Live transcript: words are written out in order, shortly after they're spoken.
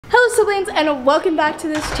Hello siblings and welcome back to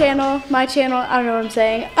this channel, my channel, I don't know what I'm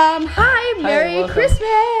saying. Hi, Merry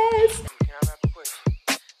Christmas!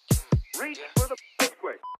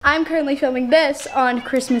 I'm currently filming this on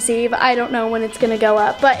Christmas Eve. I don't know when it's gonna go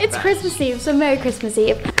up, but it's Christmas Eve, so Merry Christmas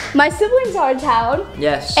Eve. My siblings are in town.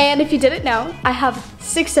 Yes. And if you didn't know, I have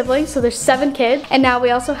 6 siblings, so there's 7 kids. And now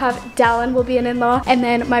we also have Dallin will be an in-law, and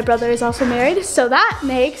then my brother is also married, so that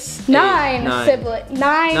makes 9 siblings.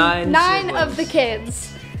 Nine of the kids.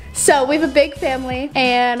 So we have a big family,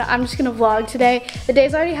 and I'm just gonna vlog today. The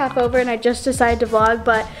day's already half over, and I just decided to vlog,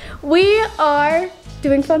 but we are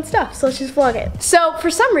doing fun stuff, so let's just vlog it. So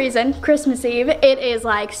for some reason, Christmas Eve, it is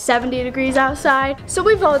like 70 degrees outside, so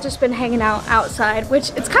we've all just been hanging out outside,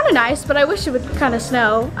 which it's kind of nice, but I wish it would kind of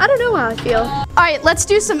snow. I don't know how I feel. All right, let's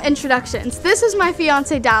do some introductions. This is my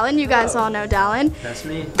fiance, Dallin. You guys all know Dallin. That's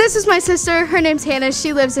me. This is my sister. Her name's Hannah.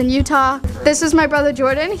 She lives in Utah. This is my brother,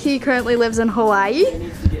 Jordan. He currently lives in Hawaii.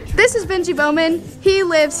 This is Benji Bowman. He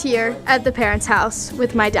lives here at the parents' house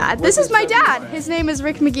with my dad. This is my dad. His name is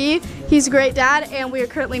Rick McGee. He's a great dad, and we are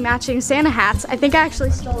currently matching Santa hats. I think I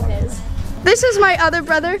actually stole his. This is my other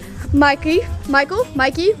brother, Mikey,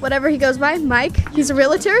 whatever he goes by, Mike. He's a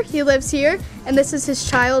realtor. He lives here, and this is his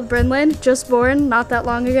child, Brenlin, just born not that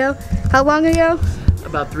long ago. How long ago?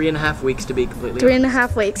 About 3.5 weeks to be completely honest.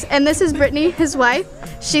 3.5 weeks. And this is Brittany, his wife.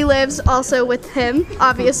 She lives also with him,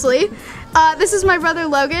 obviously. This is my brother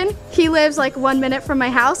Logan. He lives like 1 minute from my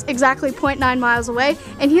house, exactly 0.9 miles away,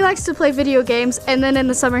 and he likes to play video games, and then in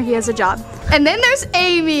the summer he has a job. And then there's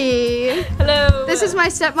Amy. Hello. This is my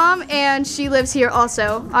stepmom, and she lives here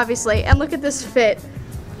also, obviously. And look at this fit.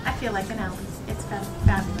 I feel like an Alice. It's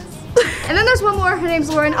fabulous. And then there's one more, her name's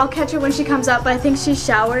Lauren. I'll catch her when she comes up, but I think she's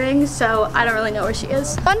showering, so I don't really know where she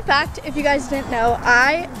is. Fun fact, if you guys didn't know,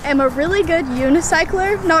 I am a really good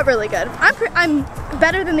unicycler. Not really good. I'm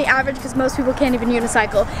better than the average because most people can't even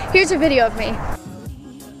unicycle. Here's a video of me.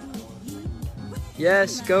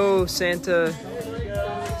 Yes, go Santa.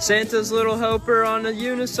 Santa's little helper on a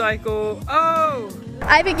unicycle. Oh!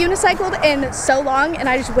 I haven't unicycled in so long, and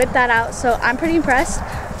I just whipped that out, so I'm pretty impressed.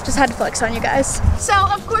 Just had to flex on you guys. So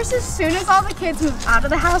of course, as soon as all the kids move out of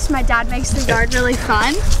the house, my dad makes the yard really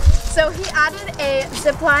fun. So he added a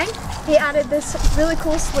zip line, he added this really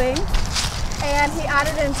cool swing, and he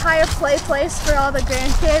added an entire play place for all the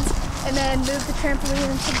grandkids, and then moved the trampoline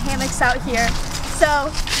and some hammocks out here. So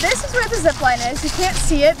this is where the zip line is. You can't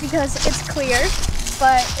see it because it's clear,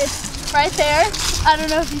 but it's right there. I don't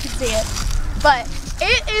know if you can see it, but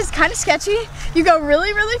it is kind of sketchy. You go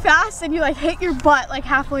really, really fast and you like hit your butt like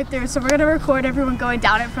halfway through. So we're gonna record everyone going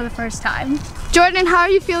down it for the first time. Jordan, how are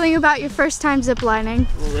you feeling about your first time ziplining?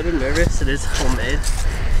 I'm a little nervous. It is homemade.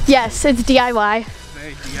 Yes, it's DIY.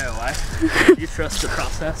 Very DIY. You trust the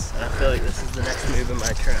process, and I feel like this is the next move in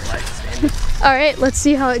my current life. All right, let's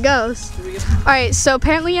see how it goes. All right, so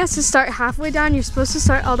apparently he has to start halfway down. You're supposed to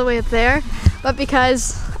start all the way up there, but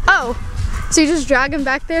because, so you just drag him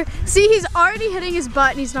back there. See, he's already hitting his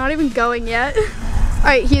butt and he's not even going yet. All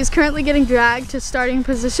right, he is currently getting dragged to starting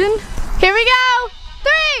position. Here we go.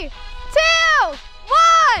 3, 2,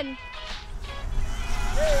 1.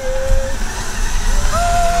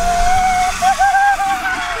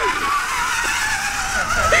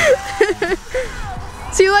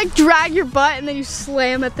 So you like drag your butt and then you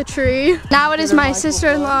slam at the tree. Now it is my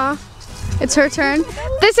sister-in-law. It's her turn.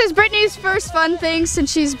 This is Brittany's first fun thing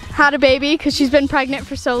since she's had a baby because she's been pregnant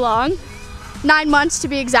for so long. 9 months to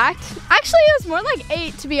be exact. Actually, it was more like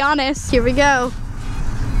 8 to be honest. Here we go.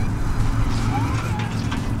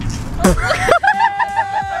 Feet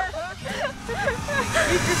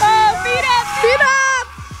up, feet up!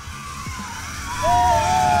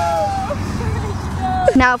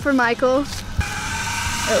 Now for Michael.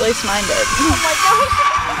 Or at least mine did. Oh my gosh.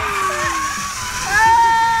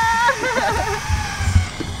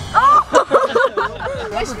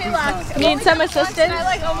 Wish me luck. Need some assistance? I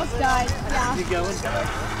like almost died.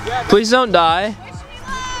 Yeah. Please don't die.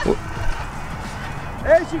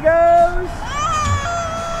 There she goes.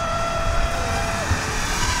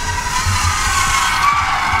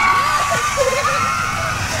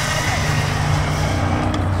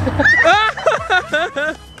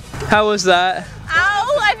 How was that?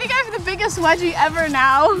 Ow, I think I have the biggest wedgie ever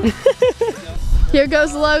now. Here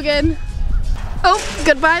goes Logan. Oh,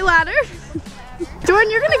 goodbye ladder.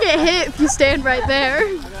 Jordan, you're gonna get hit if you stand right there.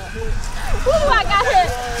 Ooh, I got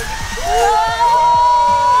hit.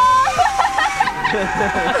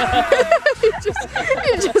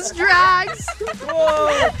 he just drags.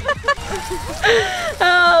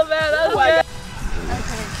 Oh man, that was good.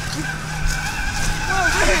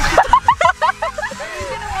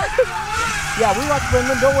 Yeah, we watch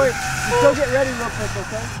Brendan. Don't worry. Just go get ready real quick,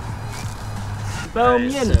 okay? Boom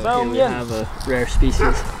Alright, yin, so boom here yin. we have a rare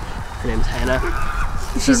species. Her name's Hannah.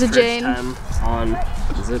 She's a First Jane. time on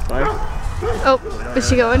the zip line. Oh, is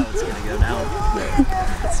she going? It's gonna go down.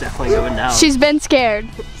 It's definitely going down. She's been scared.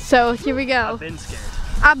 So here we go. I've been scared.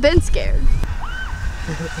 I've been scared.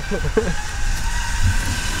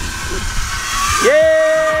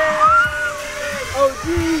 Yeah! Oh,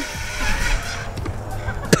 geez.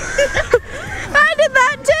 I did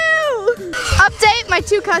that too! Update, my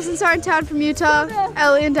 2 cousins are in town from Utah.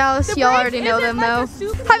 Ellie and Dallas, y'all already know them though.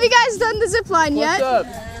 Have you guys done the zip line yet? What's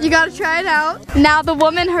up? You gotta try it out. Now the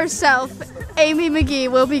woman herself, Amy McGee,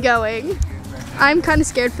 will be going. I'm kind of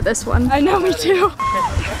scared for this one. I know, me too.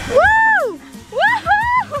 Woo!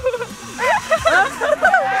 Woohoo!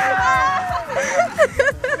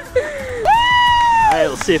 Alright,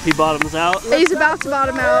 let's see if he bottoms out. He's about to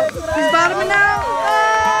bottom out. He's bottoming out.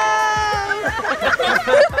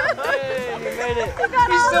 Hey, he made it.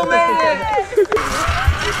 He still made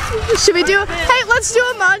it. Should we do? Hey, let's do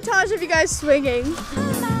a montage of you guys swinging.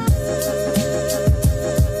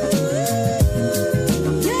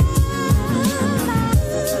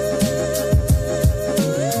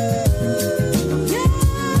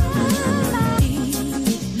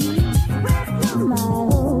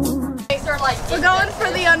 We're going for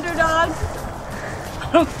the underdog. I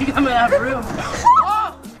don't think I'm gonna have room.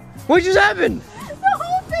 What just happened? The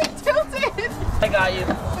whole thing tilted. I got you.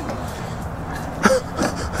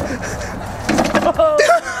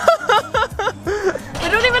 We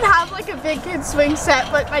don't even have like a big kid swing set,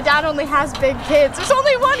 but my dad only has big kids. There's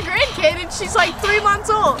only one grandkid and she's like 3 months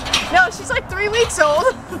old. No, she's like 3 weeks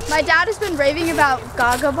old. My dad has been raving about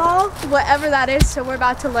Gaga Ball, whatever that is, so we're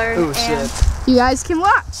about to learn. Oh, and shit. you guys can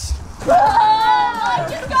watch. Oh, it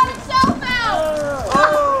just got itself out!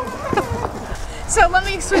 So let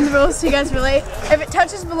me explain the rules so you guys relate. If it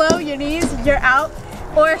touches below your knees, you're out.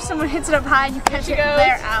 Or if someone hits it up high and you catch it,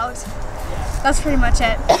 they're out. That's pretty much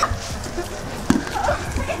it.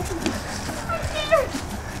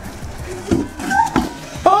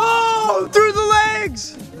 Oh, through the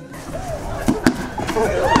legs!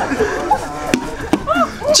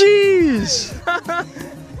 Jeez!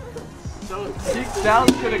 So 6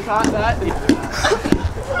 Dallas could have caught that.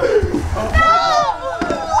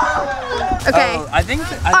 Okay. I think.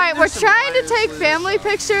 All right, we're trying to take family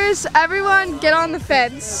pictures. Everyone get on the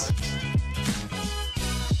fence.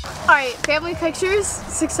 All right, family pictures,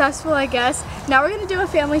 successful, I guess. Now we're gonna do a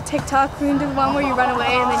family TikTok. We're gonna do the one where you run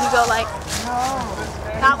away and then you go like,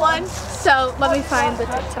 that one. So let me find the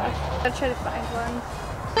TikTok. I'm trying to find one.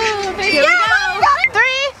 Here we go.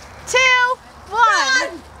 3, 2,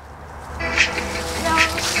 1.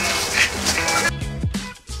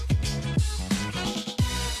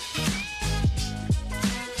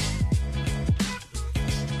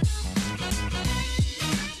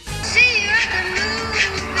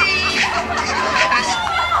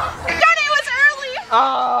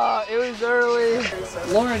 Ah, it was early.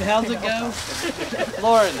 Lauren, how's it go?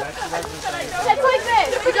 Lauren. It's like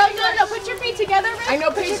this. No, put your feet together. Rick. I know,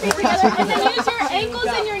 put your feet together. And then use your ankles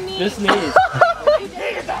and your knees. This knees.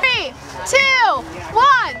 3, 2,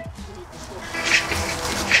 1.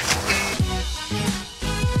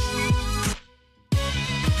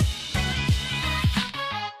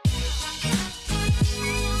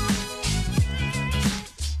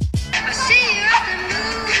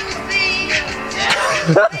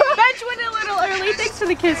 Bench went a little early. Thanks for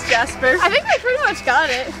the kiss, Jasper. I think we pretty much got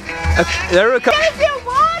it. Okay, there were a couple. Let's do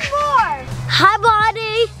one more. Hi,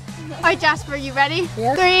 buddy. All right, Jasper, you ready?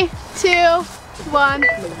 Yeah. 3, 2, 1.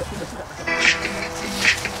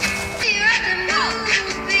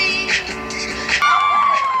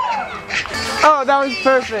 Oh, that was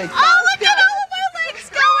perfect. Oh, look at all of my legs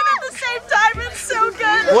going at the same time. It's so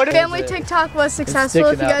good. What Family TikTok was successful.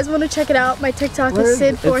 If you guys want to check it out, my TikTok is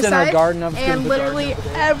Sid Forsyth, and literally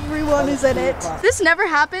everyone is in it. This never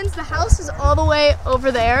happens. The house is all the way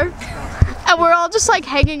over there. And we're all just like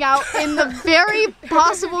hanging out in the very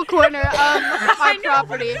possible corner of our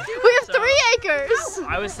property. We have 3 acres.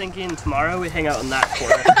 I was thinking tomorrow we hang out in that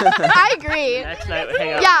corner. I agree. Next night we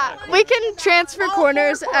hang out. Yeah, we can transfer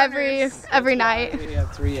corners every night. We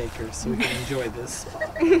have 3 acres, so we can enjoy this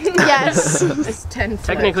spot. Yes. It's 10 foot.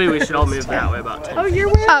 Technically we should all move that way about 10. Oh,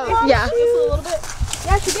 yeah. Just a little bit.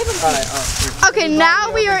 Yeah, she gave him. Okay,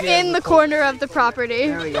 now we are in the corner of the property.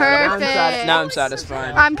 Perfect. Now I'm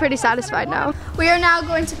satisfied. I'm pretty satisfied now. We are now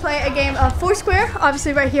going to play a game of Foursquare,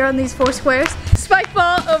 obviously right here on these 4 squares. Spike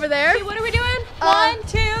ball over there. What are we doing? 1,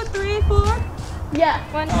 2, 3, 4. Yeah.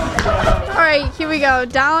 All right, here we go.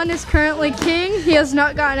 Dallin is currently king. He has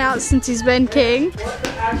not gotten out since he's been king.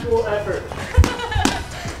 Actual effort.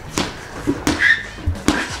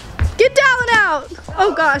 Get Dallin out. out.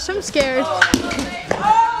 Oh gosh, I'm scared.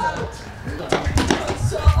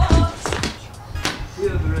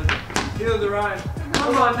 Feel the rhythm. Feel the rhyme.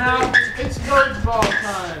 Come on now. It's dodgeball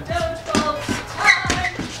time.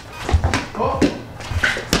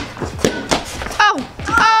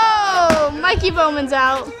 Oh, Mikey Bowman's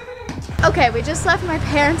out. Okay, we just left my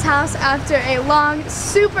parents' house after a long,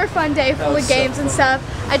 super fun day full of games and stuff.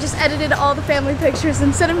 I just edited all the family pictures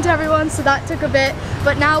and sent them to everyone, so that took a bit.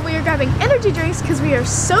 But now we are grabbing energy drinks because we are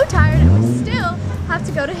so tired and we still have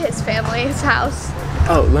to go to his family's house.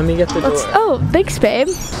 Oh, let me get the door. Oh, thanks, babe.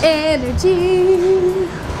 Energy.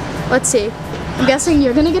 Let's see. I'm guessing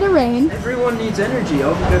you're gonna get a rain. Everyone needs energy.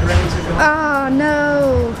 All the good rains are gone. Oh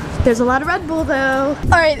no. There's a lot of Red Bull though.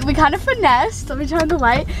 All right, we kind of finessed. Let me turn on the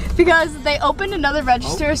light because they opened another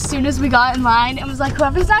register as soon as we got in line and was like,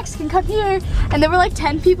 whoever's next can come here. And there were like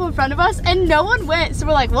 10 people in front of us and no one went. So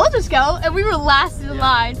we're like, we'll just go. And we were last in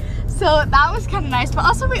line. So that was kind of nice. But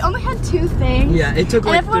also we only had 2 things. Yeah, it took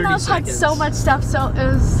like 30 seconds. And everyone else had so much stuff. So it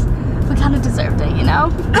was, we kind of deserved it, you know?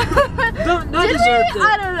 No, deserved it.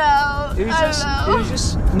 I don't know. It was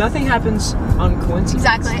just, nothing happens on coincidence.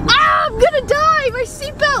 Exactly. Ah, I'm gonna die! My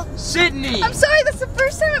seatbelt! Sydney! I'm sorry, that's the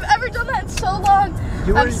first time I've ever done that in so long.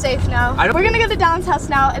 I'm safe now. We're gonna go to Dallin's house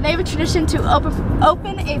now, and they have a tradition to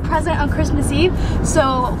open a present on Christmas Eve,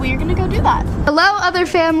 so we're gonna go do that. Hello, other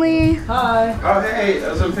family. Hi. Oh, hey,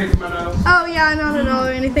 as I'm picking my nose. Oh yeah, not at all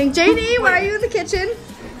or anything. JD, why are you in the kitchen?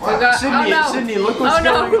 Sydney, look what's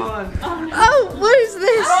going on. Oh, what is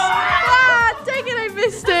this? Ah, dang it, I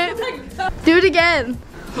missed it. Do it again.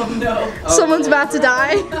 Oh no. Someone's about to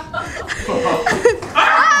die.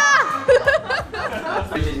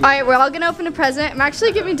 Alright, we're all gonna open a present. I'm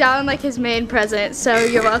actually giving Dallin like his main present, so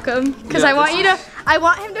you're welcome. Because I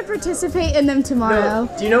want him to participate in them tomorrow.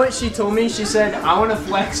 No, do you know what she told me? She said, I want to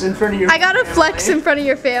flex in front of your I gotta flex in front of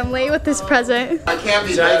your family with this present. I can't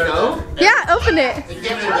be better though. Yeah, open it. It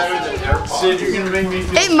can't be better than AirPods. Sid, you're gonna make me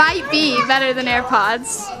feel. It might be better than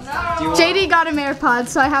AirPods. JD got him AirPods,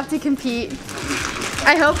 so I have to compete.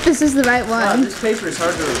 I hope this is the right Wow, one. this paper is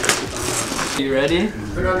hard to read. You ready?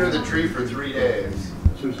 Been under the tree for 3 days.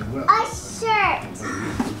 A shirt.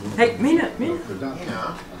 Hey, Mina.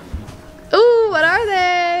 Yeah. Ooh, what are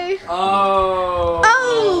they? Oh.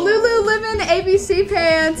 Oh, Lululemon ABC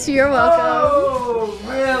pants. You're welcome. Oh,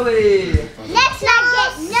 really? Let's not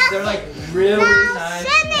get nothing. They're like really nice.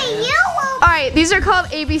 Sydney, you will. All right, these are called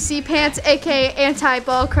ABC pants, aka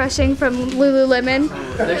anti-ball crushing from Lululemon.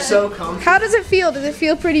 They're so comfy. How does it feel? Does it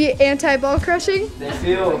feel pretty anti-ball crushing? They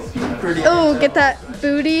feel pretty. Oh, get that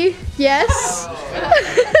booty. Yes.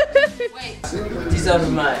 These are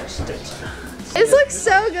my. This looks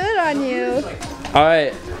so good on you. All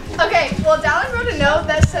right. Okay, well, Dallin wrote a note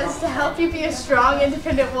that says to help you be a strong,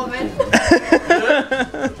 independent woman.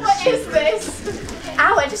 What is this?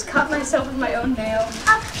 Ow, I just cut myself with my own nail.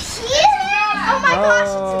 A pew. Oh my gosh,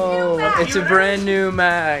 it's a new Mac. It's a brand new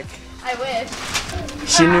Mac. I wish.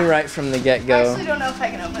 She knew right from the I get-go. actually don't know if I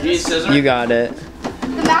can open this. You got it.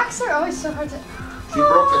 The Macs are always so hard to... She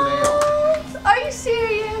broke a nail. What? Are you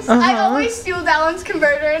serious? I always steal Dallin's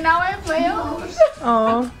converter and now I have my own.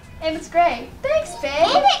 Oh. And it's great. Thanks,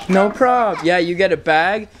 babe. No problem. Yeah, you get a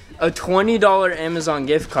bag, a $20 Amazon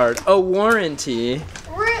gift card, a warranty.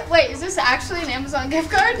 Wait, is this actually an Amazon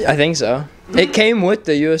gift card? I think so. It came with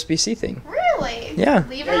the USB-C thing. Really? Yeah.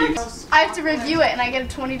 Leave it? I have to review it and I get a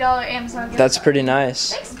 $20 Amazon gift That's card. pretty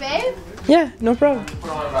nice. Thanks, babe. Yeah, no problem.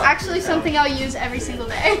 Actually, something I'll use every single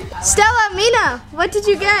day. Stella, Mina, what did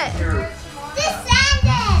you get? Descendants.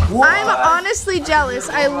 I'm honestly jealous.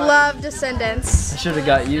 I love Descendants. I should have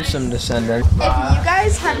got you some Descendants. If you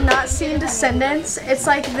guys have not seen Descendants, it's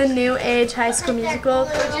like the new age High School Musical.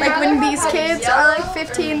 Like when these kids are like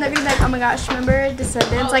 15, they're gonna be like, oh my gosh, remember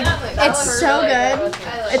Descendants? Like, it's so good.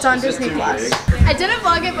 It's on Disney Plus. I didn't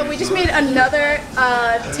vlog it, but we just made another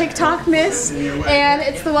TikTok miss, and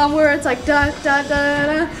it's the one where it's like da da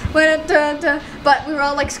da da da da. But we were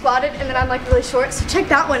all like squatted, and then I'm like really short. So check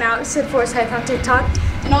that one out. Sid Forsyth on TikTok,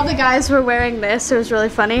 and all the guys were wearing this. It was really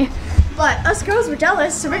funny. But us girls were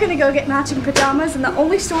jealous, so we're gonna go get matching pajamas, and the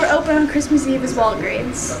only store open on Christmas Eve is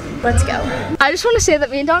Walgreens. Let's go. I just want to say that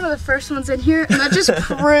me and Dawn are the first ones in here, and that just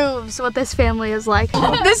proves what this family is like.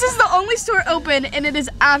 This is the only store open, and it is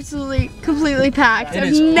absolutely, completely packed.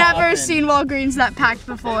 I've never seen Walgreens that packed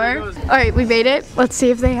before. All right, we made it. Let's see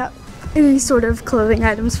if they have any sort of clothing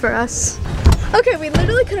items for us. Okay, we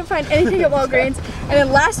literally couldn't find anything at Walgreens, and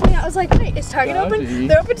then last minute I was like, wait, is Target open?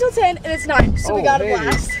 They're open till 10, and it's 9, so we got a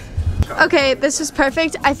blast. Okay, this is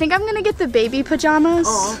perfect. I think I'm gonna get the baby pajamas.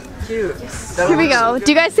 Oh, cute. Here we go.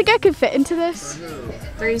 Do you guys think I could fit into this?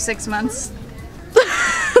 3 to 6 months.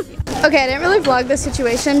 Okay, I didn't really vlog this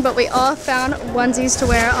situation, but we all found onesies to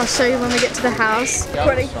wear. I'll show you when we get to the house.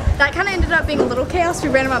 That kind of ended up being a little chaos. We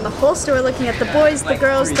ran around the whole store looking at the boys, the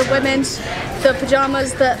girls, the women, the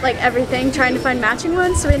pajamas, like everything, trying to find matching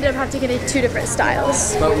ones. So we ended up having to get 2 different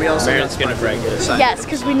styles. But we also got to regular size. Yes,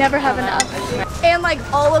 because we never have enough. And like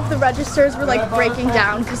all of the registers were like breaking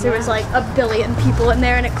down because there was like a billion people in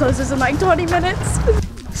there and it closes in like 20 minutes.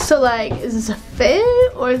 So like, is this a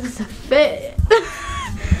fit or is this a fit?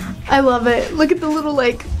 I love it. Look at the little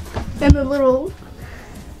like, and the little,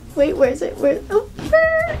 wait, where is it? Where? Oh,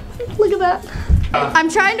 look at that. I'm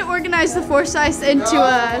trying to organize the 4 size into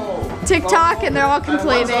a TikTok and they're all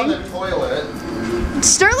complaining.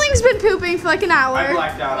 Sterling's been pooping for like an hour.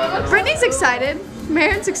 Brittany's excited.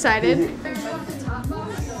 Maren's excited.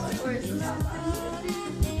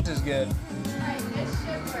 This is good.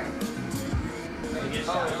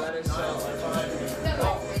 Oh, that is so